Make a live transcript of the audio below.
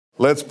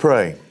Let's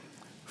pray.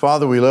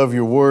 Father, we love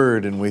your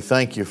word and we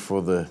thank you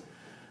for the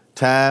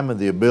time and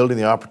the ability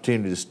and the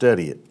opportunity to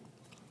study it.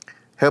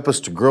 Help us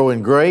to grow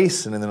in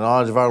grace and in the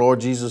knowledge of our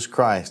Lord Jesus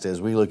Christ as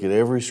we look at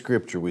every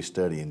scripture we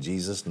study. In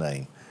Jesus'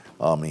 name,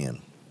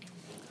 amen.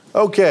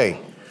 Okay,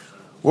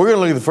 we're going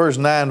to look at the first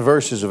 9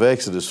 verses of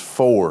Exodus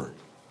 4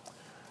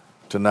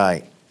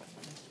 tonight.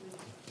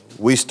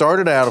 We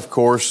started out, of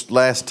course,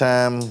 last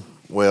time,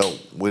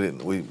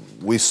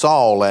 we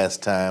saw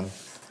last time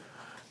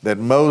that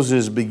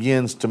Moses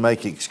begins to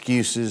make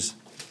excuses,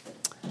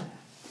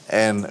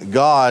 and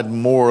God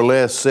more or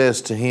less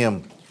says to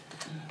him,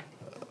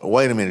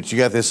 wait a minute, you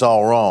got this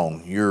all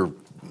wrong.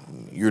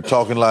 You're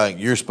talking like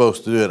you're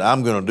supposed to do it.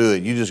 I'm going to do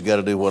it. You just got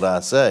to do what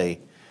I say.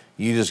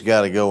 You just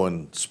got to go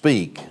and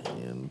speak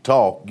and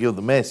talk, give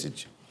the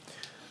message.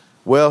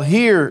 Well,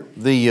 here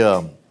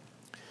the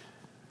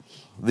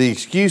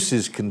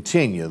excuses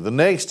continue. The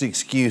next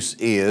excuse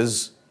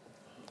is,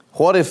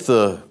 what if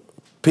the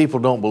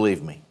people don't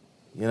believe me?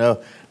 You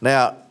know,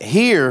 now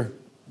here,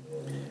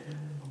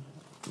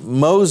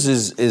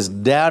 Moses is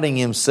doubting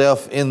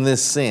himself in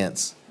this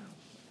sense.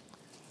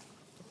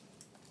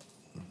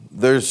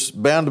 There's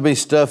bound to be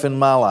stuff in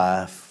my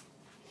life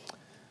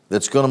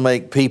that's going to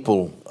make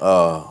people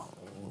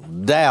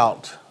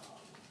doubt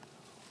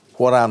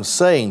what I'm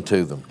saying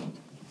to them.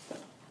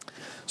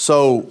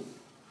 So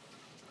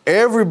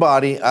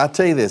everybody, I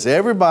tell you this,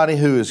 everybody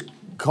who is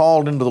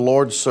called into the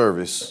Lord's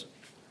service,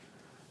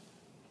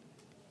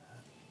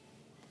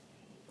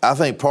 I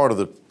think part of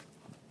the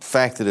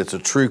fact that it's a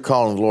true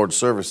call in the Lord's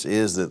service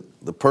is that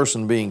the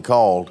person being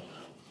called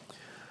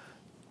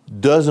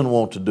doesn't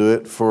want to do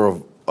it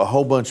for a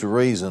whole bunch of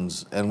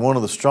reasons, and one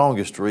of the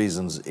strongest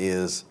reasons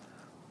is,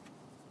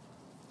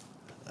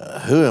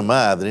 who am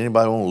I that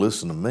anybody want to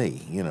listen to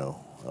me? You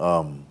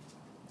know,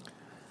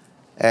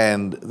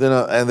 and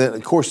then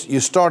of course you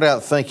start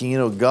out thinking, you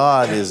know,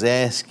 God is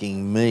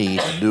asking me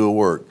to do a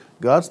work.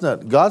 God's going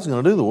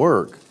to do the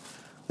work.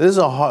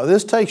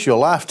 This takes you a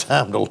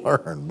lifetime to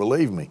learn,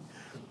 believe me.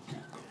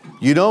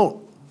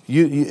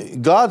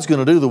 God's going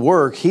to do the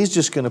work. He's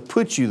just going to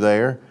put you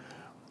there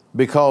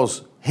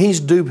because He's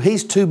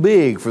too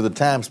big for the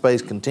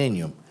time-space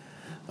continuum.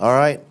 All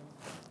right?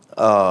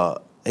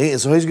 So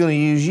He's going to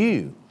use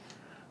you.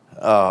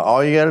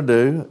 All you got to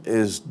do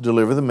is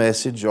deliver the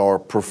message or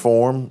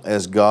perform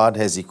as God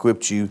has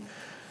equipped you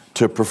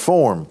to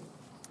perform.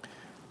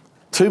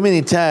 Too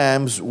many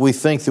times we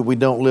think that we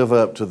don't live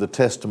up to the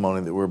testimony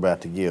that we're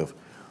about to give.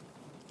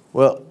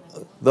 Well,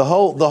 the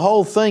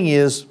whole thing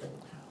is,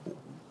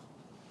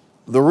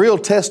 the real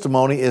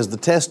testimony is the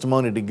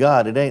testimony to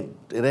God. It ain't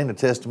a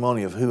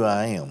testimony of who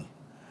I am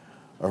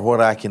or what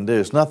I can do.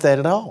 It's not that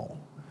at all.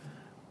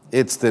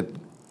 It's that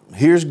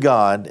here's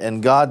God,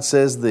 and God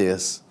says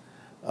this,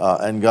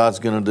 and God's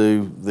going to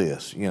do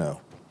this, you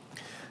know.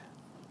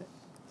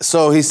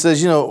 So he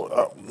says, you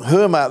know,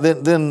 who am I?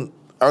 Then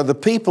are the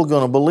people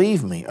going to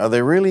believe me? Are they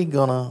really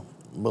going to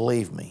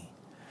believe me?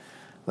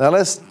 Now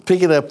let's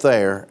pick it up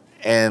there,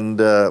 and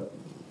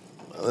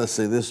let's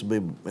see, this will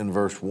be in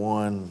verse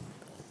 1.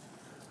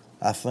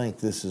 I think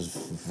this is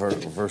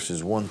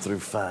verses 1 through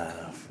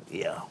 5.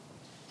 Yeah.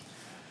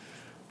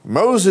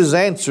 Moses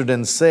answered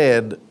and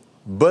said,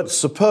 but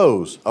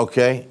suppose,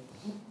 okay,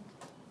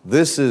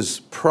 this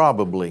is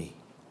probably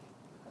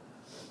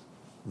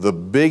the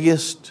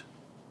biggest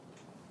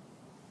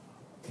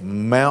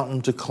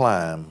mountain to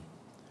climb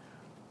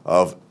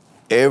of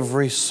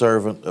every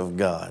servant of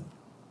God.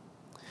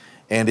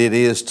 And it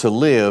is to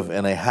live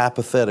in a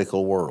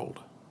hypothetical world.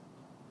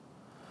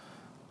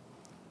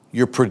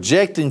 You're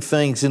projecting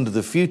things into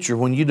the future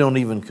when you don't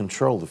even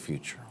control the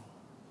future.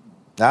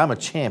 Now, I'm a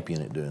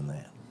champion at doing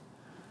that.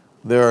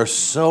 There are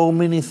so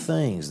many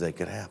things that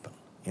could happen,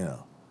 you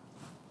know.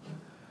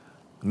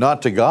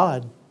 Not to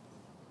God.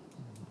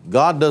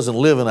 God doesn't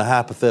live in a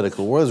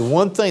hypothetical world. There's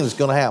one thing that's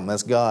going to happen.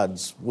 That's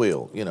God's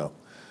will, you know.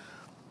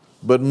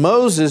 But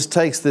Moses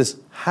takes this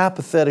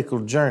hypothetical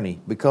journey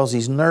because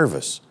he's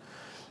nervous.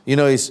 You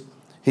know,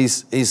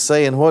 he's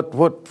saying, what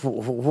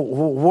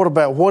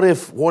about, what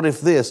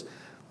if this?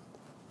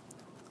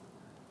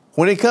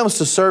 When it comes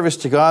to service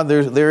to God,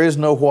 there is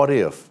no what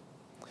if.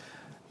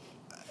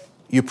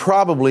 You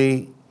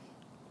probably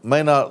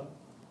may not,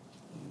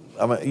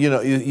 I mean, you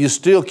know, you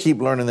still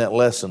keep learning that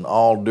lesson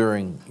all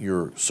during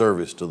your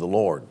service to the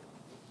Lord.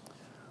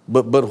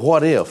 But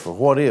what if, or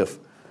what if?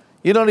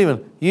 You don't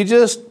even, you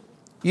just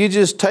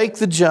take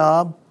the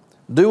job,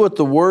 do what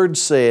the Word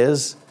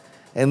says,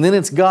 and then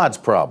it's God's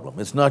problem.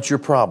 It's not your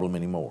problem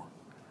anymore.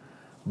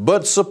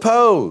 But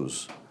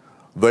suppose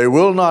they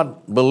will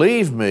not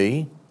believe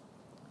me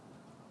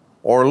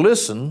or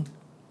listen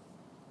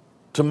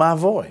to my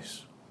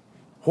voice.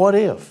 What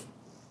if?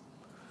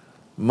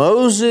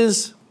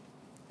 Moses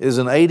is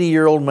an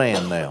 80-year-old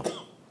man now.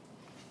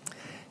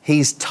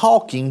 He's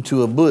talking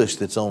to a bush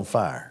that's on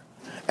fire,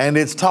 and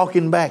it's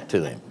talking back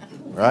to him,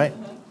 right?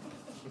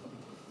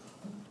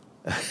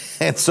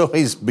 And so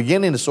he's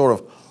beginning to sort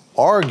of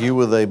argue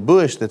with a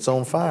bush that's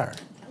on fire.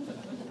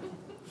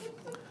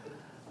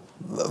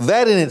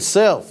 That in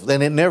itself,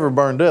 and it never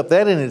burned up,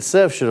 that in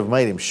itself should have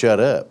made him shut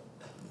up,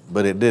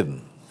 but it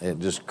didn't. It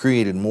just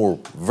created more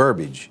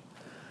verbiage.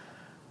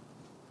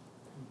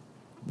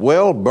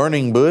 Well,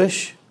 burning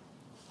bush,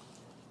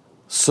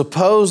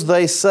 suppose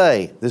they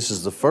say, this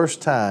is the first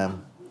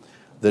time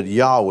that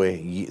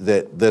Yahweh,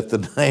 that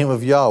the name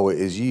of Yahweh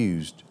is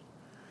used.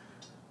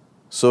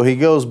 So he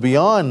goes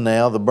beyond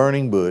now the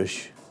burning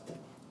bush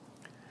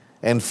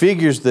and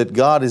figures that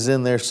God is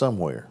in there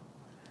somewhere.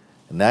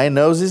 And now he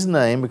knows his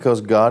name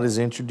because God has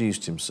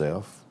introduced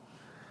himself.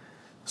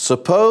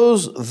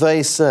 Suppose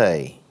they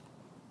say,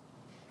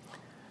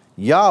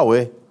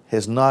 Yahweh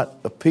has not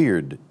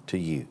appeared to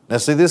you. Now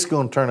see, this is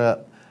going to turn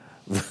out,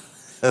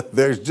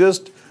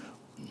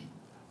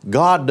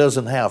 God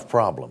doesn't have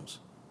problems.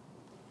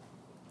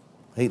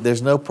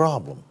 There's no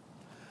problem.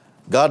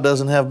 God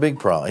doesn't have big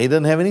problem. He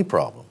doesn't have any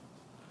problem.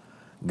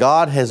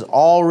 God has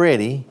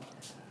already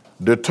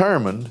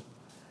determined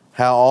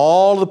how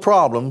all the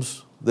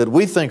problems that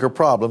we think are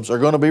problems are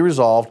going to be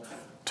resolved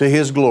to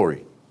His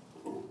glory.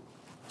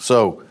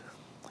 So,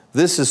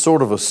 this is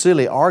sort of a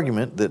silly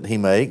argument that he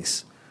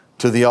makes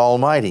to the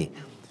Almighty.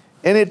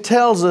 And it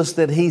tells us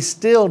that he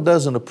still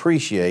doesn't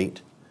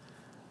appreciate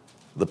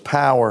the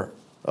power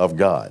of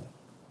God,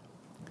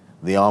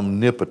 the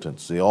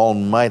omnipotence, the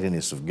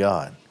almightiness of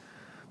God.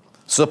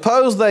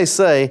 Suppose they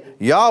say,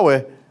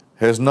 Yahweh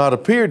has not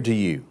appeared to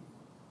you.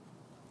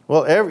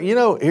 Well,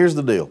 here's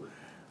the deal.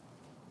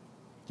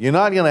 You're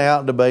not going to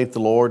out-debate the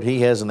Lord.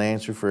 He has an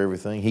answer for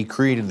everything. He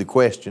created the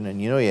question, and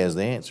He has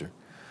the answer.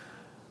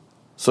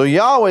 So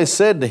Yahweh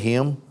said to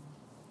him,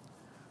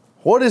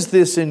 what is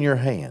this in your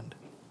hand?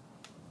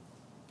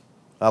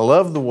 I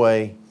love the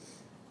way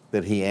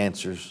that he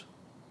answers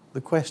the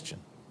question.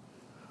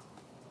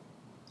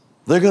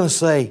 They're going to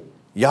say,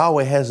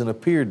 Yahweh hasn't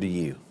appeared to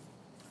you.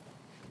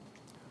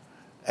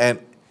 And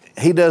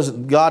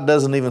God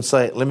doesn't even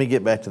say, let me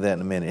get back to that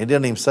in a minute. He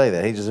doesn't even say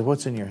that. He just says,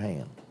 what's in your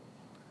hand?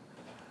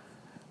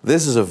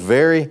 This is a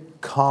very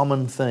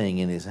common thing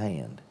in his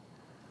hand.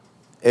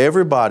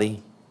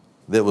 Everybody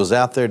that was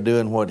out there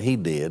doing what he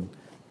did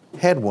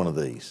had one of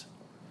these.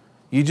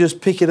 You just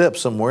pick it up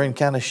somewhere and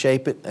kind of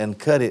shape it and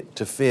cut it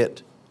to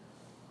fit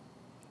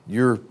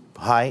your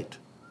height.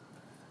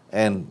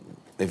 And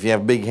if you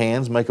have big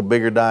hands, make a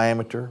bigger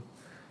diameter.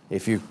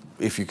 If you're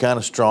kind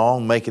of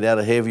strong, make it out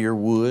of heavier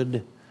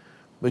wood.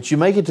 But you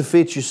make it to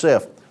fit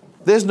yourself.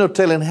 There's no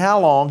telling how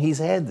long he's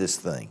had this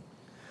thing.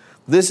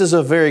 This is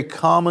a very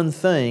common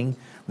thing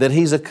that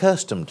he's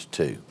accustomed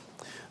to.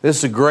 This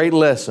is a great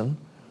lesson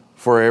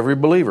for every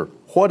believer.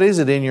 What is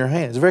it in your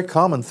hand? It's a very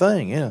common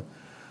thing, yeah.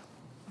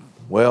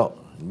 Well,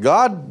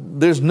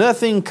 there's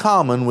nothing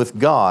common with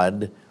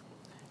God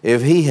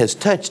if He has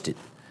touched it,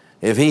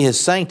 if He has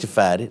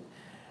sanctified it,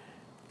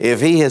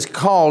 if He has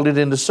called it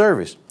into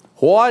service.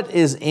 What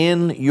is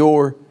in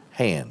your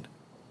hand?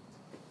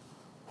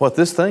 What,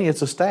 this thing?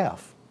 It's a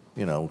staff.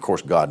 Of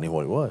course, God knew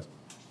what it was.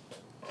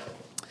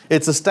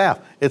 It's a staff.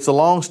 It's a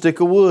long stick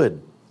of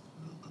wood.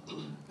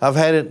 I've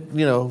had it,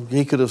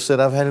 he could have said,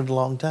 I've had it a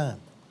long time.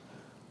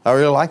 I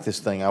really like this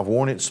thing. I've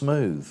worn it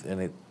smooth,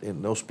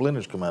 and no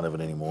splinters come out of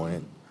it anymore.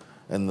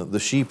 And the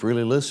sheep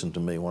really listen to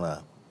me when I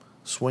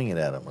swing it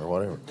at them or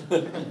whatever.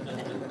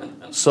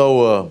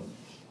 So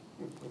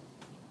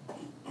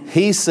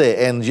he said,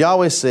 and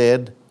Yahweh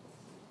said,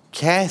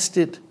 cast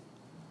it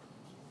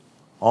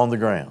on the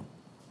ground.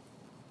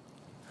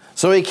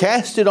 So he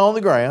cast it on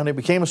the ground. It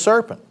became a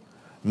serpent.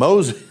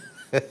 Moses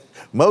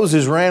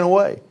ran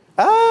away.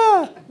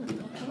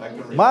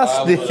 My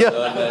stick.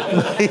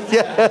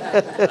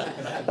 Yeah.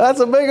 That's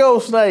a big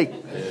old snake.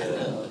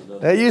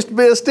 That used to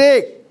be a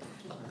stick.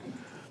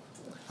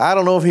 I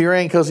don't know if he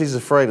ran because he's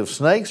afraid of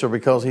snakes or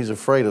because he's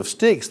afraid of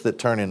sticks that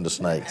turn into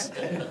snakes.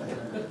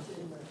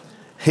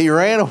 He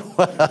ran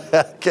away.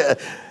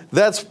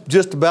 That's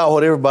just about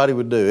what everybody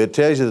would do. It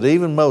tells you that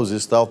even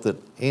Moses thought that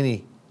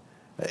any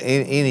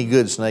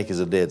good snake is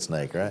a dead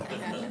snake, right?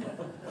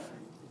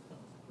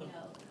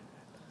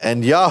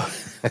 And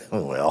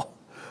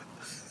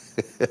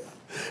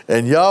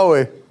and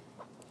Yahweh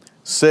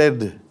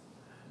said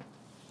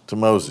to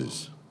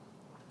Moses,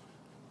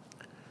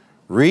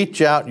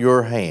 reach out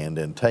your hand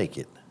and take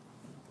it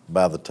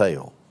by the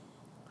tail.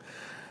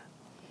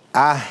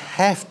 I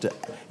have to,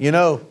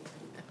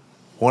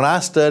 when I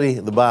study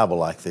the Bible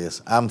like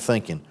this, I'm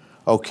thinking,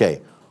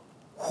 okay,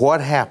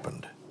 what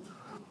happened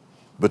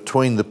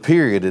between the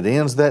period that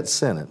ends that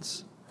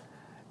sentence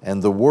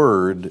and the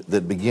word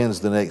that begins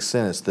the next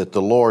sentence that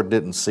the Lord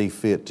didn't see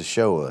fit to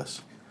show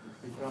us?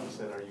 He probably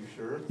said, are you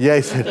sure? Yeah,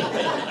 he said,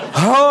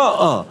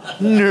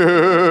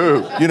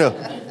 no.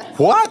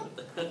 What?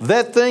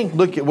 That thing,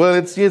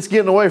 it's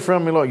getting away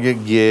from me. Look,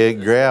 yeah,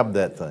 grab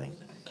that thing.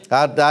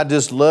 I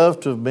just love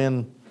to have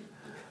been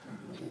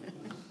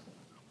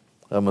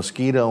a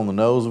mosquito on the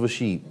nose of a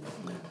sheep,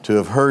 to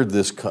have heard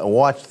this,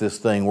 watched this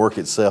thing work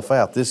itself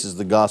out. This is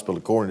the gospel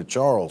according to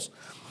Charles.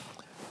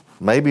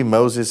 Maybe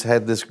Moses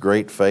had this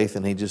great faith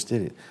and he just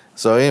did it.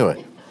 So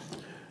anyway,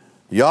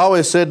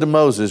 Yahweh said to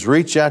Moses,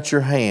 reach out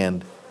your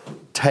hand,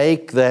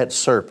 take that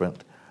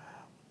serpent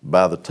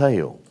by the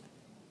tail.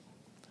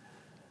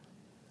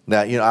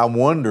 Now, I'm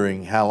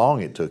wondering how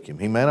long it took him.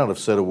 He may not have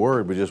said a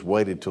word, but just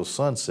waited till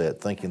sunset,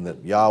 thinking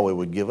that Yahweh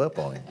would give up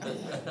on him.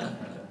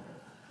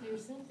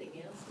 There's something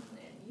else in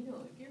that.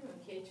 If you're going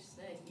to catch a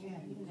snake, you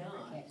do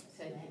not take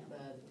it by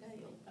the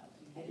tail.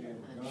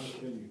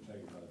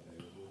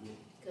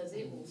 Because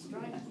it will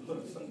strike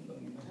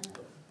you.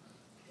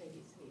 Take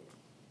its head.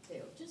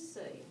 Tail. Just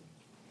say.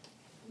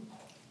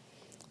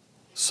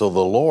 So the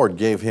Lord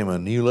gave him a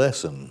new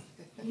lesson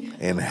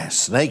in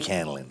snake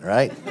handling,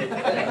 right?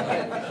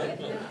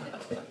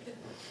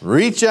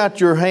 Reach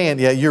out your hand.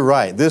 Yeah, you're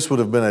right. This would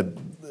have been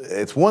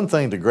it's one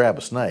thing to grab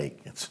a snake.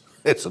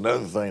 It's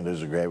another thing to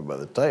just grab it by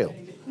the tail.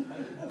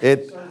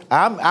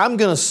 I'm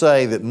going to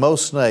say that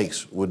most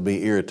snakes would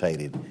be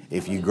irritated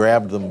if you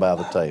grabbed them by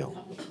the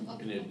tail.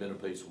 And it had been a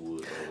piece of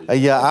wood.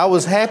 Yeah, I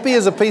was happy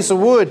as a piece of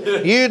wood.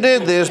 You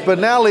did this, but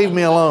now leave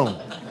me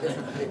alone.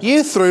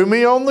 You threw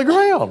me on the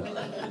ground.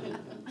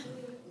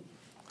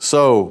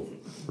 So,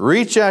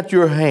 reach out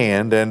your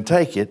hand and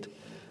take it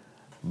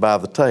by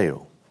the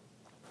tail.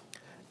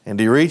 And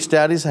he reached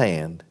out his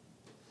hand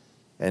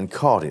and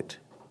caught it.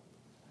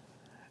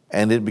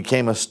 And it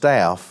became a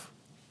staff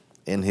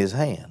in his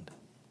hand.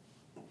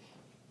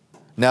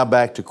 Now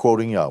back to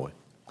quoting Yahweh.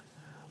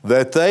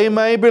 That they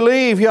may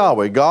believe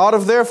Yahweh, God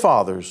of their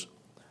fathers,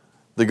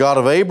 the God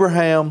of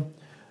Abraham,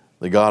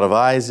 the God of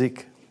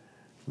Isaac,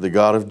 the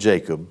God of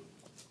Jacob,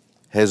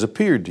 has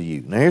appeared to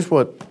you. Now here's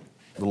what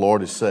the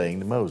Lord is saying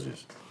to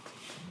Moses.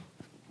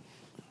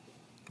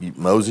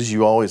 Moses,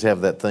 you always have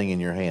that thing in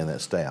your hand,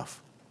 that staff.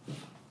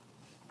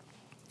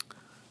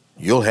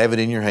 You'll have it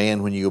in your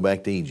hand when you go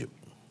back to Egypt.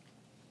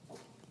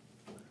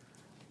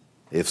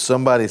 If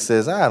somebody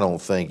says, I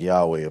don't think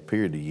Yahweh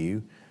appeared to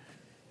you,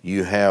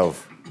 you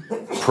have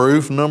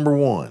proof number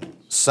one,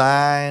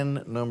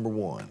 sign number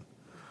one,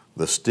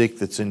 the stick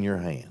that's in your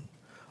hand.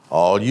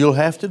 All you'll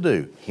have to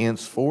do,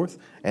 henceforth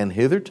and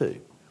hitherto,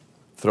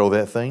 throw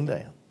that thing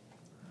down.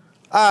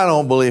 I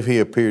don't believe he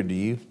appeared to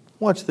you.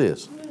 Watch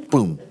this.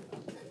 Boom.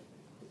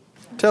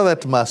 Tell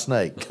that to my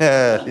snake. He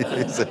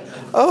said,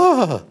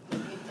 oh.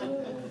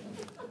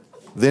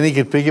 Then he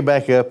could pick it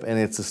back up and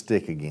it's a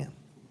stick again.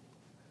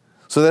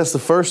 So that's the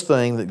first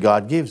thing that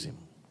God gives him.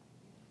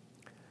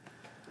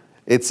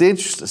 It's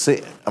interesting.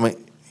 See,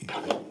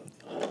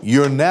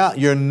 you're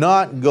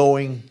not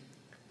going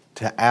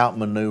to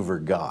outmaneuver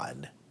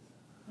God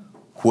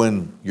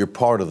when you're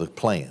part of the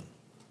plan.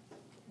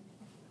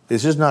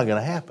 It's just not going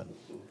to happen.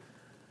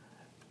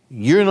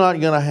 You're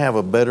not going to have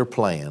a better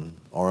plan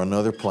or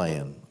another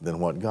plan than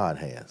what God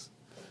has.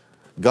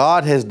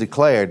 God has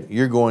declared,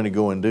 you're going to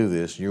go and do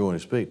this, you're going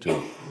to speak to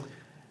him.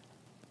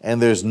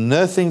 And there's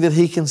nothing that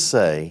he can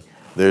say,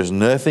 there's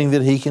nothing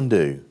that he can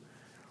do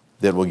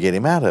that will get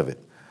him out of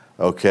it.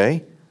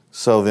 Okay?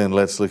 So then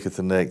let's look at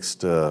the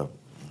next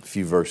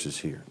few verses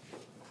here.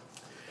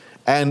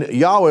 And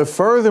Yahweh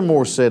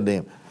furthermore said to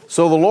him,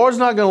 so the Lord's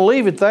not going to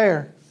leave it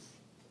there.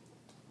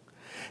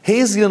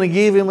 He's going to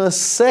give him a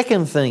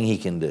second thing he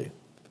can do.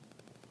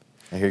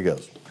 Now here it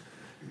goes.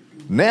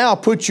 Now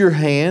put your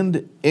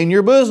hand in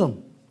your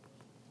bosom.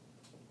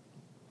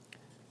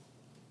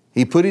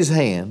 He put his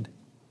hand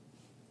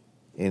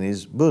in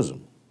his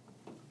bosom.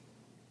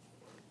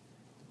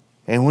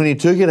 And when he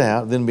took it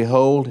out, then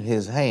behold,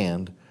 his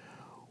hand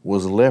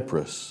was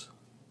leprous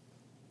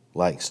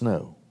like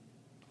snow.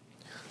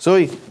 So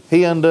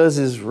he undoes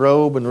his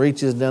robe and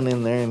reaches down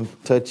in there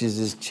and touches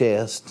his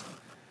chest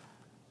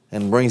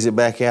and brings it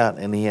back out,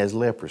 and he has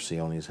leprosy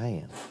on his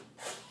hand.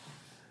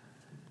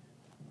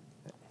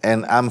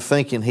 And I'm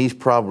thinking, he's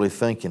probably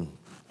thinking,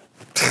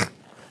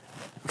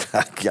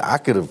 I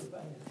could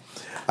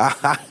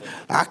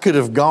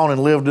have gone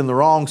and lived in the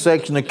wrong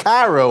section of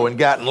Cairo and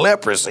gotten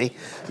leprosy,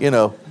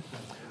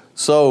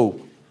 So,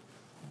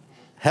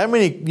 how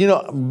many,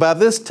 by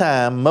this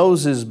time,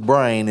 Moses'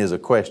 brain is a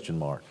question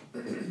mark.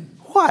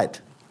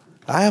 What?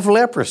 I have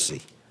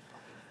leprosy.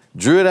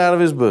 Drew it out of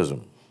his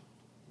bosom.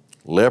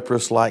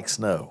 Leprous like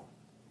snow.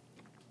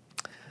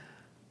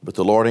 But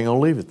the Lord ain't going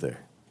to leave it there.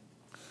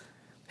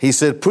 He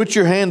said, put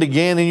your hand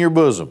again in your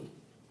bosom.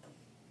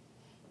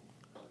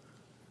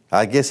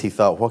 I guess he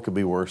thought, what could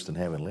be worse than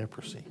having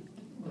leprosy?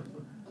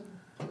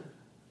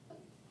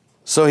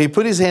 So he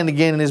put his hand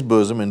again in his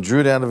bosom and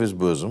drew it out of his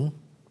bosom.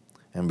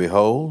 And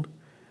behold,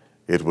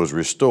 it was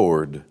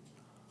restored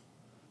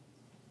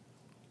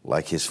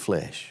like his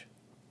flesh.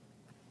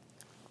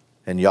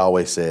 And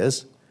Yahweh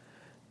says,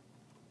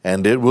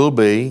 and it will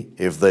be,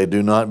 if they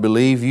do not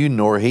believe you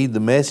nor heed the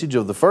message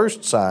of the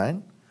first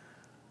sign,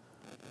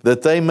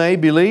 that they may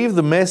believe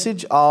the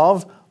message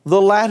of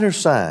the latter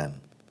sign.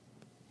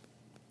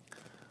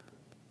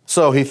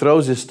 So he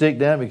throws his stick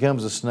down,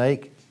 becomes a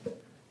snake,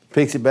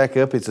 picks it back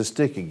up, it's a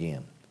stick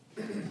again.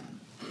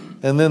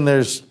 And then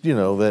there's,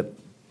 that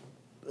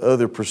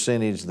other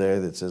percentage there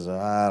that says,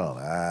 I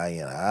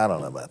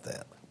don't know about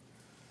that.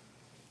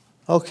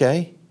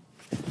 Okay,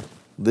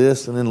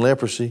 this and then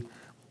leprosy.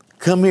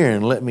 Come here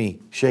and let me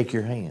shake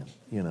your hand,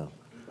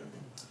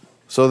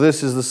 So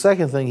this is the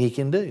second thing he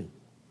can do.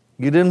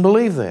 You didn't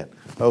believe that.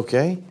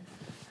 Okay.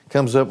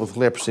 comes up with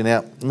leprosy.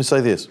 Now, let me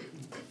say this.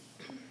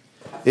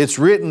 It's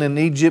written in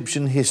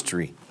Egyptian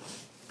history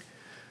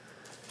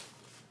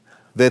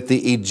that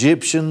the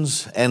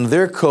Egyptians and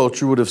their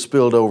culture would have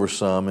spilled over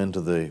some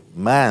into the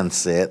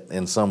mindset,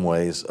 in some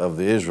ways, of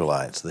the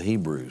Israelites, the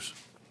Hebrews.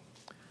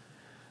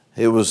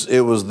 It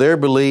was their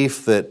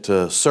belief that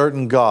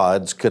certain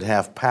gods could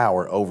have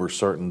power over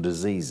certain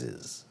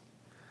diseases.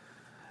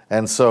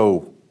 And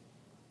so,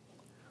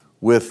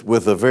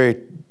 with a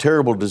very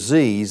terrible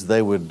disease,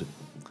 they would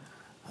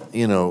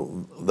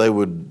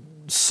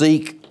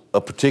seek a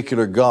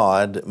particular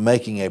god,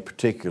 making a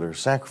particular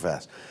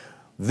sacrifice.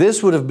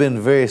 This would have been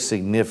very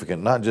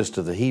significant, not just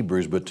to the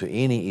Hebrews, but to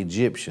any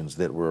Egyptians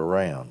that were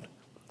around.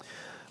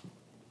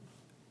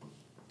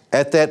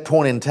 At that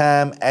point in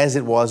time, as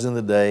it was in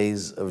the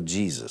days of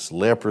Jesus,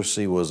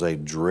 leprosy was a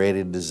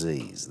dreaded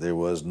disease. There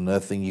was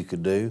nothing you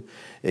could do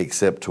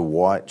except to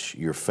watch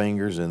your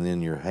fingers and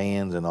then your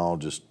hands and all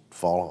just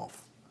fall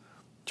off,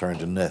 turn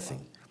to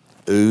nothing,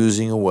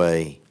 oozing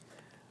away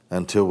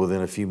until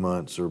within a few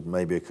months or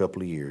maybe a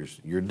couple of years,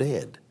 you're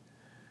dead.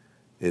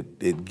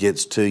 It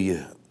gets to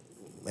you,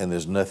 and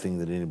there's nothing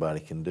that anybody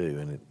can do,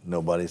 and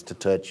nobody's to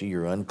touch you.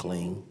 You're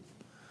unclean.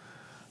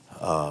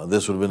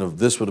 This would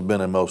have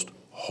been a most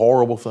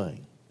horrible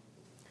thing.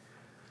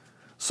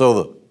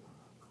 So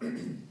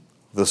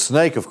the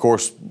snake, of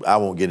course, I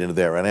won't get into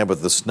that right now,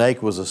 but the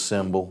snake was a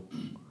symbol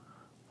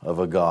of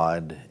a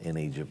god in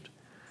Egypt,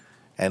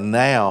 and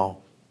now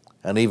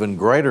an even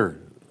greater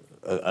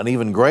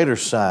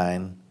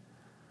sign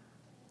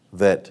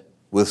that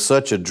with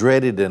such a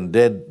dreaded and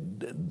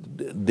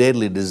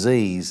deadly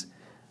disease,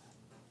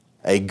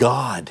 a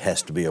god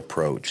has to be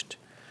approached,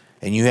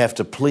 and you have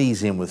to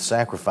please him with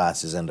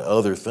sacrifices and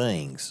other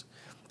things.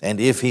 And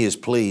if he is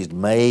pleased,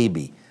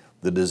 maybe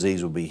the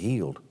disease will be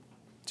healed.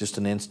 Just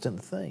an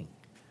instant thing.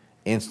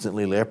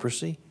 Instantly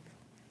leprosy,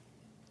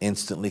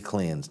 instantly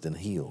cleansed and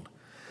healed.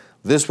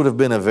 This would have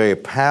been a very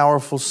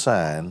powerful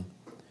sign,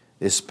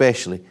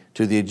 especially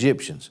to the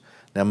Egyptians.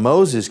 Now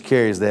Moses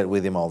carries that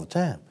with him all the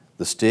time.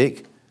 The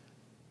stick,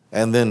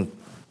 and then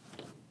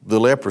the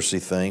leprosy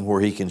thing where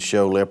he can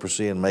show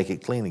leprosy and make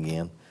it clean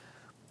again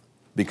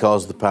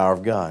because of the power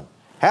of God.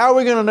 How are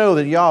we going to know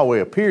that Yahweh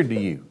appeared to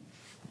you?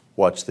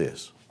 Watch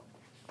this.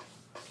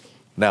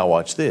 Now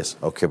watch this.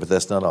 Okay, but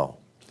that's not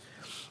all.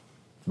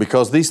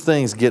 Because these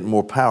things get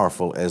more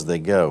powerful as they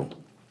go.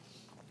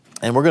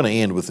 And we're going to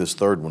end with this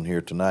third one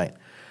here tonight.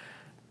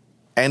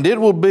 And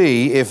it will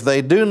be, if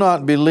they do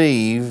not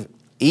believe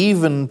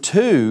even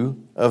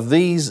two of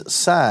these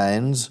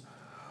signs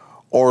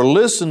or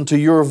listen to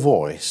your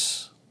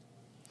voice,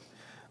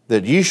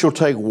 that you shall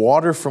take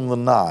water from the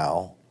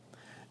Nile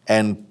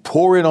and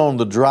pour it on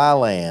the dry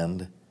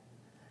land.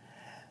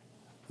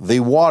 The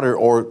water,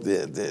 or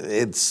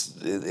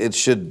it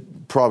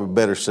should probably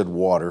better said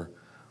water.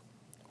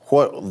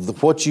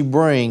 What you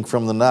bring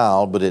from the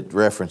Nile, but it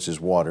references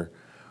water,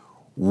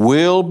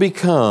 will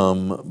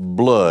become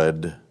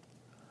blood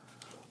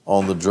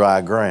on the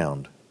dry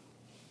ground.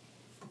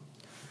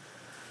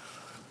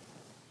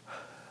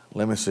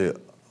 Let me see.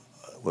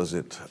 Was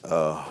it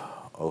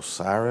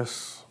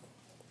Osiris?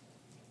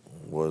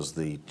 Was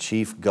the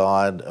chief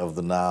god of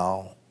the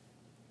Nile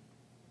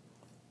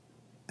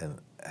and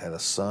had a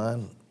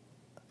son,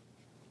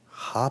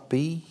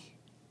 Hapi,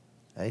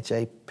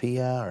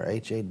 H-A-P-I or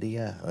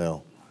H-A-D-I?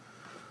 Well,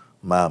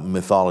 my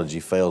mythology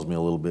fails me a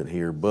little bit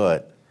here,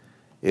 but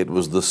it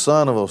was the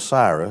son of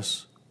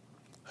Osiris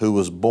who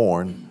was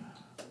born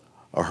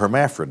a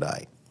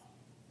hermaphrodite.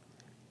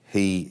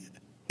 She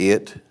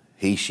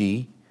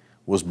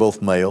was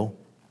both male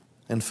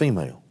and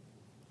female.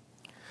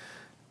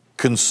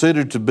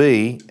 Considered to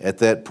be, at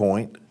that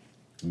point,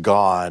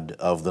 God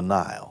of the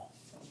Nile,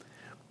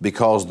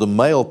 because the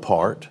male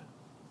part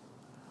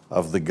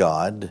of the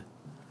god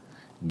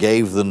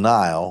gave the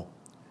Nile,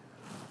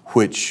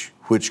 which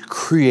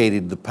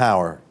created the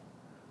power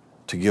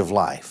to give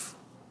life,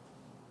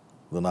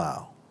 the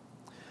Nile.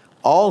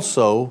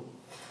 Also,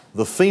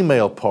 the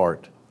female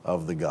part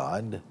of the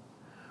god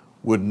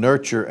would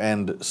nurture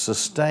and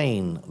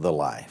sustain the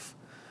life.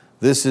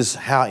 This is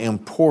how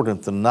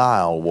important the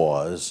Nile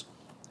was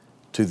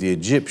to the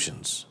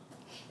Egyptians.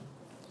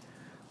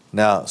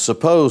 Now,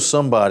 suppose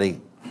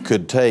somebody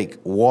could take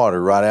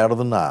water right out of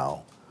the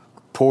Nile,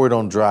 pour it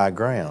on dry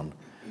ground,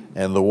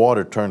 and the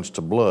water turns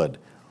to blood.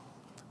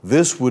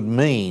 This would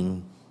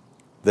mean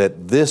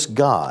that this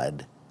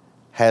God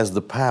has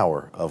the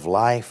power of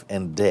life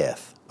and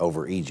death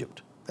over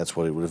Egypt. That's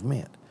what it would have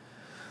meant.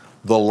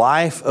 The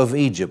life of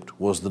Egypt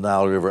was the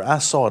Nile River. I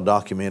saw a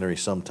documentary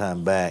some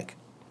time back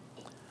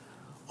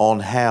on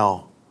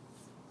how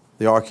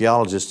the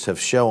archaeologists have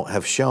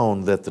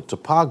shown that the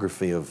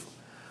topography of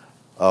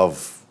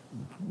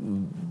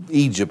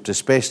Egypt,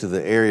 especially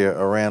the area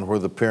around where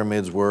the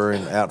pyramids were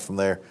and out from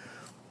there,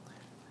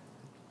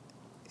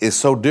 is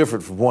so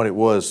different from what it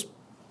was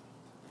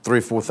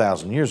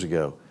 3,000-4,000 years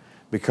ago,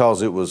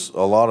 because it was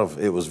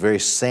very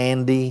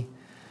sandy,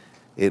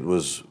 it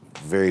was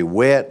very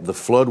wet, the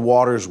flood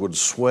waters would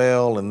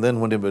swell, and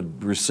then when it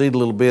would recede a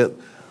little bit,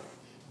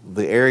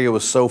 the area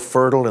was so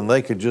fertile and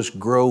they could just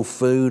grow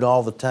food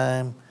all the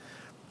time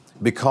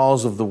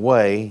because of the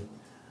way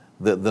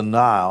that the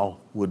Nile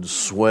would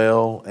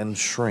swell and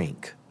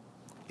shrink.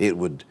 It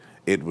would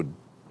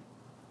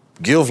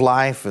give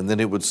life and then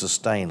it would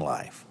sustain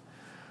life.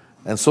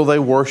 And so they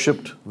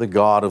worshiped the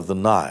god of the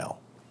Nile.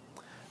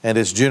 And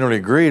it's generally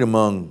agreed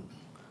among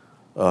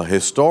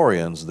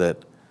historians that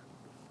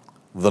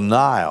the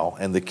Nile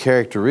and the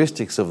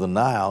characteristics of the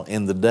Nile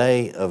in the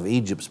day of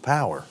Egypt's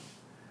power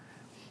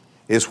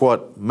is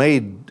what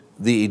made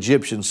the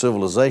Egyptian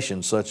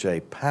civilization such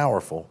a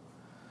powerful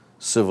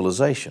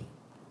civilization.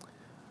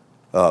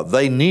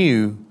 They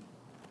knew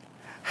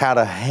how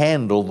to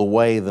handle the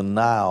way the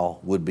Nile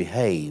would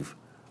behave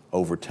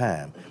over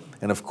time.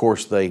 And of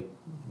course, they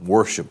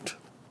worshiped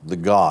the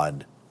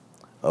god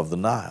of the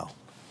Nile.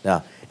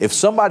 Now, if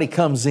somebody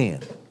comes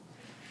in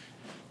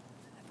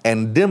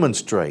and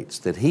demonstrates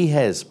that he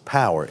has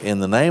power in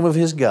the name of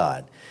his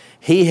God,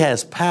 he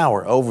has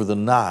power over the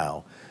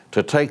Nile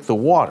to take the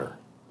water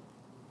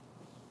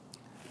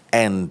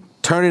and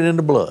turn it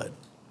into blood,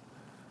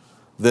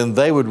 then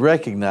they would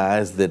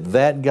recognize that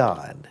that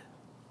God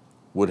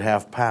would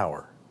have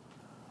power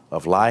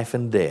of life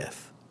and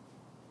death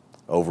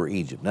over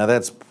Egypt. Now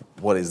that's,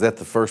 what is that,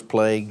 the first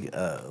plague?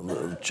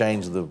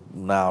 Change the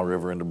Nile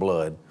River into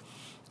blood.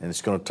 And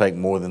it's going to take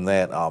more than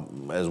that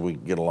as we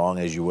get along,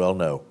 as you well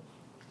know.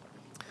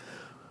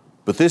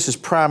 But this is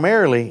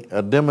primarily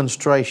a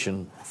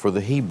demonstration for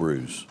the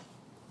Hebrews.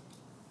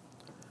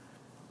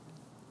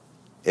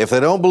 If they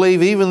don't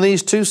believe even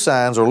these two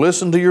signs or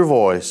listen to your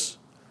voice,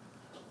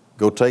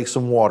 go take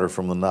some water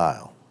from the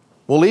Nile.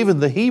 Well,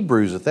 even the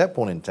Hebrews at that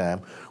point in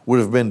time would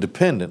have been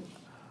dependent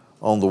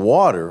on the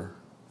water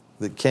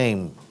that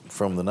came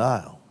from the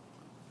Nile.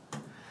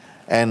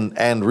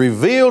 And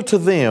reveal to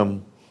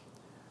them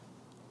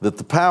that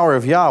the power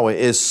of Yahweh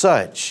is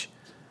such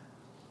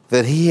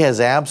that He has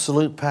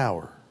absolute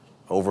power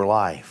over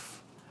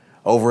life,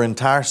 over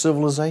entire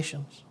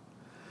civilizations.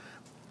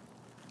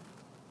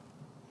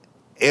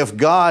 If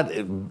God,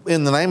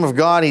 in the name of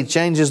God, He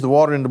changes the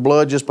water into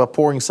blood just by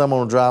pouring some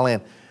on dry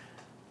land,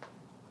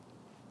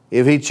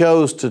 if He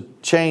chose to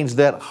change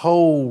that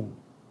whole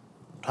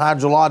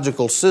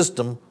hydrological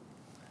system,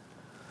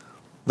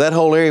 that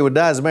whole area would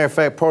die. As a matter of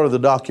fact, part of the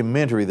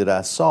documentary that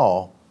I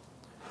saw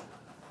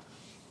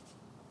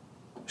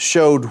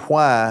showed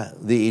why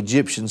the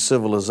Egyptian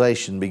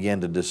civilization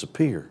began to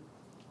disappear.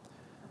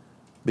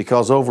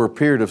 Because over a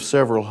period of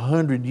several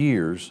hundred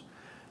years,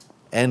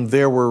 and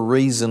there were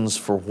reasons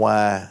for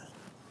why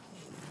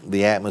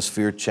the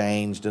atmosphere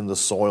changed and the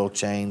soil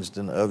changed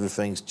and other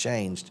things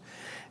changed,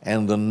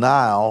 and the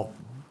Nile,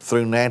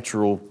 through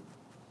natural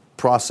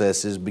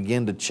processes,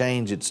 began to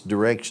change its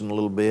direction a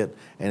little bit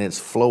and its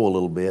flow a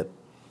little bit.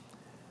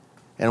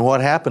 And what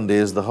happened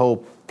is the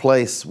whole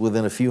place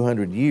within a few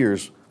hundred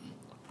years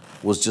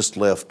was just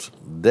left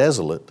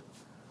desolate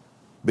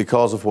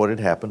because of what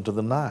had happened to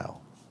the Nile.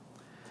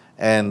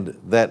 And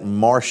that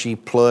marshy,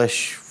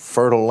 plush,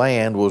 fertile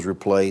land was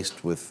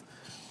replaced with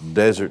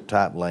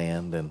desert-type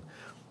land, and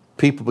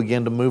people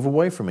began to move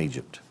away from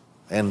Egypt.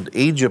 And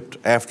Egypt,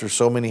 after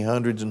so many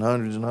hundreds and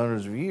hundreds and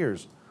hundreds of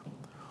years,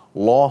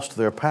 lost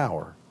their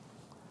power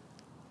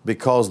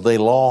because they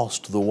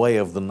lost the way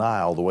of the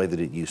Nile, the way that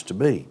it used to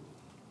be.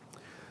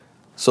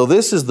 So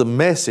this is the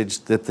message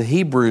that the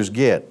Hebrews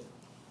get.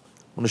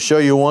 I'm going to show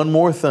you one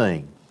more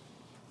thing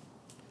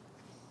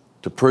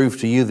to prove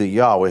to you that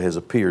Yahweh has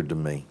appeared to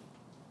me.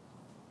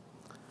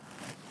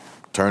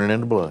 Turn it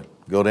into blood.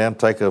 Go down,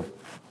 take a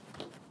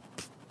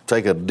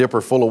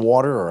dipper full of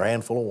water or a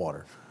handful of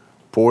water.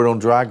 Pour it on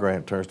dry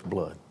ground, it turns to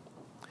blood.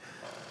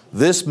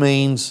 This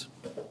means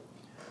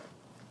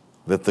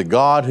that the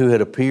God who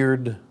had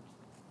appeared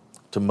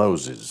to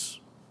Moses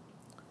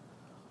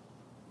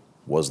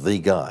was the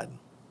God.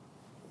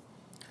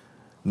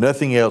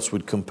 Nothing else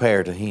would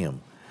compare to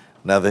Him.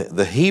 Now,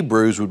 the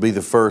Hebrews would be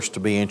the first to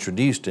be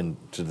introduced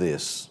to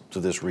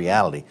this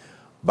reality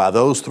by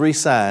those three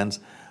signs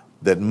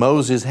that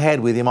Moses had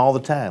with him all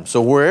the time.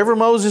 So wherever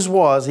Moses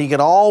was, he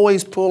could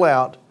always pull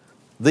out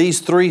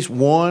these three,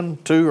 one,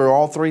 two, or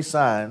all three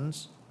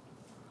signs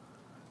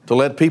to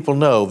let people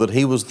know that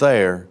he was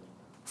there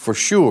for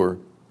sure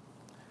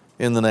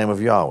in the name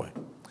of Yahweh.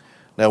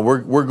 Now,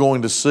 we're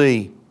going to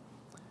see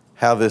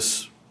how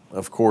this,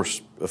 of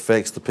course,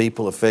 affects the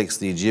people, affects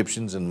the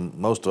Egyptians, and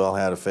most of all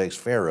how it affects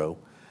Pharaoh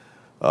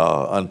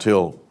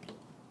until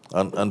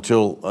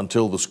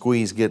the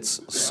squeeze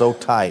gets so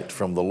tight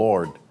from the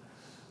Lord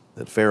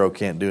that Pharaoh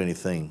can't do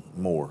anything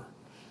more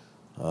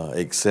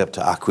except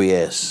to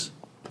acquiesce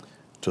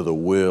to the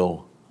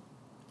will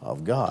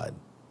of God.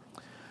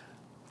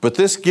 But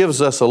this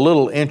gives us a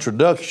little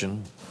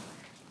introduction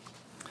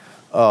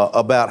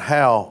about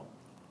how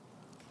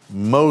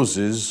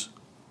Moses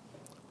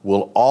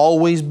will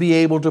always be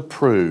able to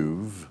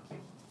prove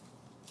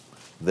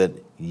that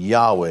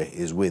Yahweh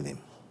is with him,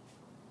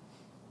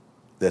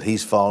 that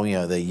he's following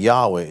Yahweh, that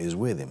Yahweh is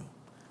with him.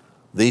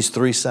 These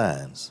three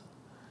signs,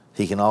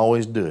 he can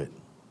always do it.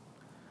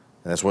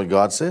 And that's what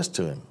God says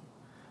to him.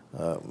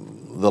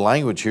 The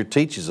language here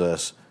teaches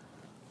us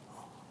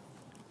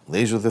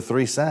these are the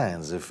three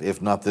signs.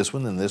 If not this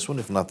one, then this one.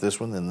 If not this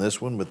one, then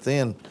this one. But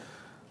then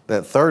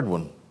that third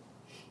one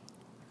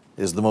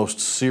is the most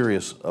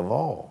serious of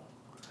all.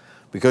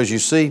 Because you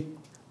see,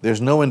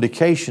 there's no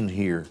indication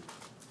here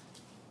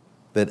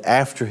that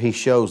after he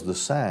shows the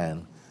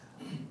sign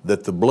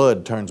that the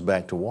blood turns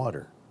back to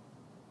water.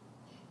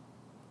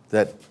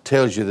 That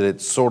tells you that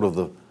it's sort of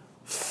the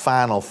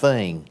final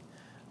thing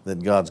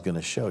that God's going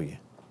to show you.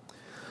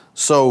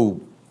 So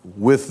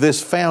with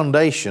this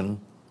foundation,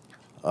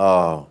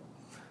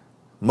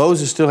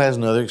 Moses still has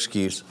another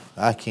excuse.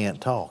 I can't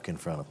talk in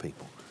front of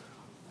people.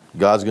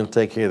 God's going to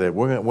take care of that.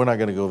 We're not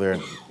going to go there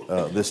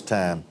this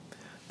time,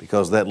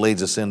 because that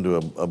leads us into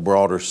a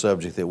broader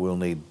subject that we'll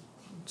need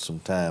some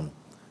time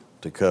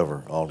to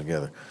cover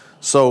altogether.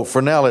 So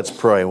for now, let's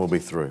pray and we'll be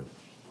through.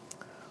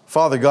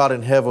 Father God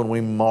in heaven,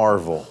 we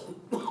marvel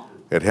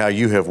at how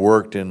you have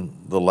worked in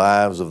the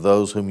lives of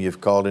those whom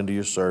you've called into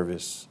your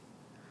service.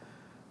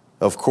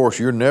 Of course,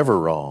 you're never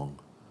wrong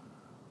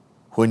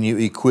when you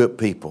equip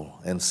people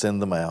and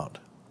send them out.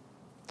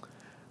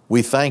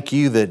 We thank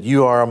you that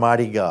you are a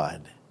mighty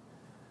God,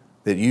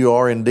 that you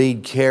are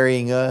indeed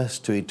carrying us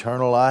to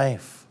eternal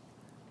life,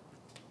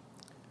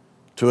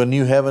 to a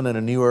new heaven and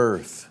a new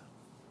earth,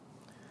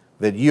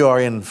 that you are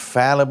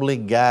infallibly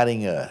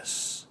guiding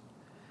us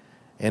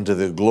into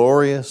the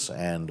glorious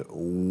and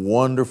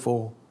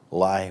wonderful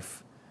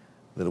life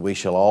that we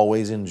shall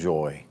always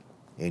enjoy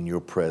in your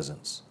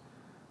presence.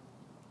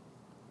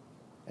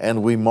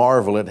 And we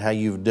marvel at how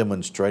you've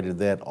demonstrated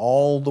that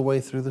all the way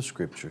through the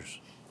Scriptures.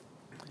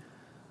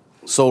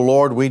 So,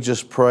 Lord, we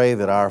just pray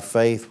that our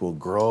faith will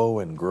grow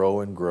and grow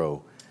and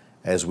grow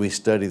as we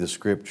study the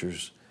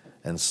Scriptures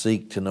and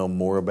seek to know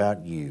more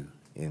about you.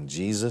 In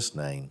Jesus'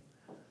 name,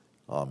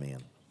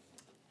 amen.